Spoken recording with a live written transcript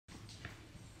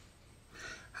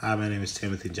Hi, my name is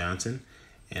Timothy Johnson,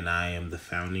 and I am the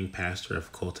founding pastor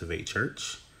of Cultivate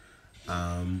Church.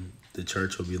 The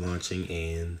church will be launching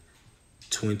in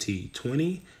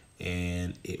 2020,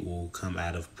 and it will come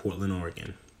out of Portland,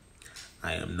 Oregon.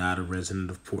 I am not a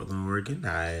resident of Portland, Oregon.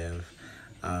 I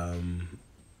have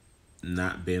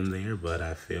not been there, but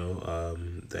I feel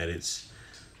that it's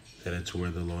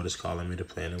where the Lord is calling me to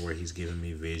plant and where He's given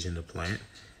me vision to plant.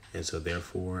 And so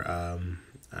therefore,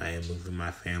 I am moving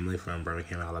my family from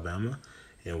Birmingham, Alabama,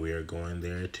 and we are going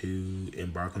there to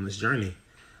embark on this journey.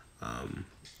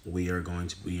 We're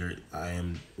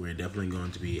definitely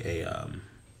going to be a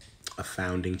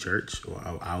founding church,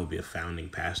 or I will be a founding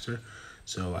pastor.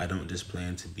 So I don't just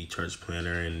plan to be church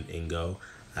planner and go.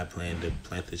 I plan to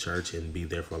plant the church and be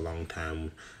there for a long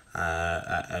time.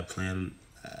 I plan,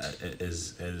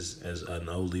 as an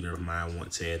old leader of mine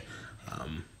once said,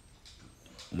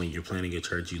 when you're planning a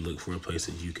church, you look for a place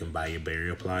that you can buy your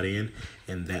burial plot in,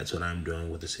 and that's what I'm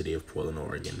doing with the city of Portland,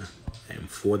 Oregon. I am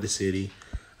for the city.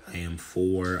 I am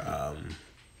for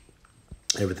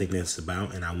everything that's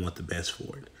about, and I want the best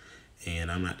for it. And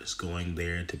I'm not just going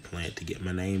there to plant to get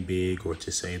my name big or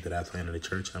to say that I planted a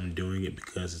church. I'm doing it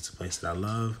because it's a place that I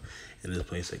love, and it's a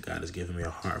place that God has given me a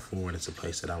heart for, and it's a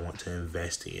place that I want to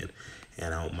invest in,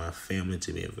 and I want my family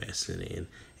to be invested in.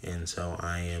 And so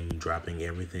I am dropping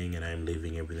everything, and I'm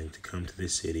leaving everything to come to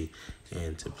this city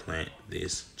and to plant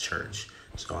this church.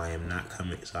 So I'm not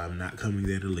coming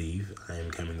there to leave. I am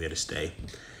coming there to stay.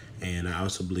 And I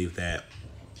also believe that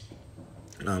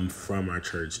from our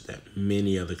church that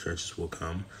many other churches will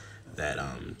come, that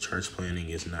church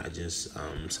planting is not just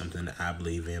something that I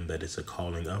believe in, but it's a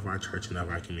calling of our church and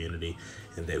of our community,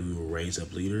 and that we will raise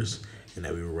up leaders and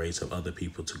that we will raise up other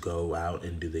people to go out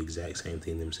and do the exact same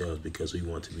thing themselves, because we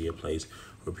want to be a place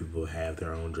where people have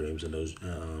their own dreams, and those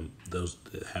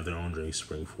that have their own dreams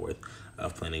spring forth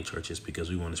of planting churches, because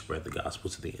we want to spread the gospel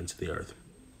to the ends of the earth.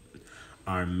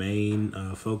 Our main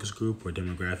focus group or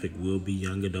demographic will be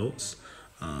young adults.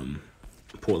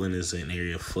 Portland is an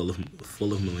area full of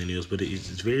millennials, but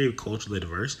it's very culturally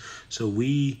diverse. So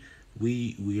we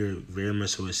are very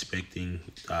much so expecting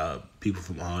people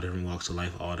from all different walks of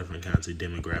life, all different kinds of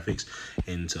demographics,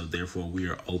 and so therefore we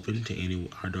are open to anyone.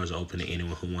 Our doors are open to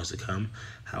anyone who wants to come.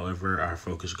 However, our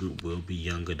focus group will be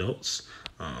young adults,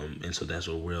 and so that's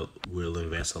where we'll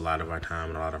invest a lot of our time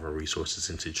and a lot of our resources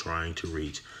into trying to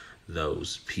reach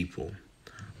those people.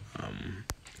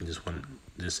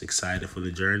 Just excited for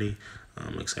the journey.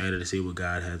 I'm excited to see what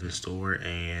God has in store,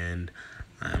 and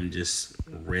I'm just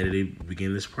ready to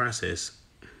begin this process.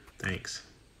 Thanks.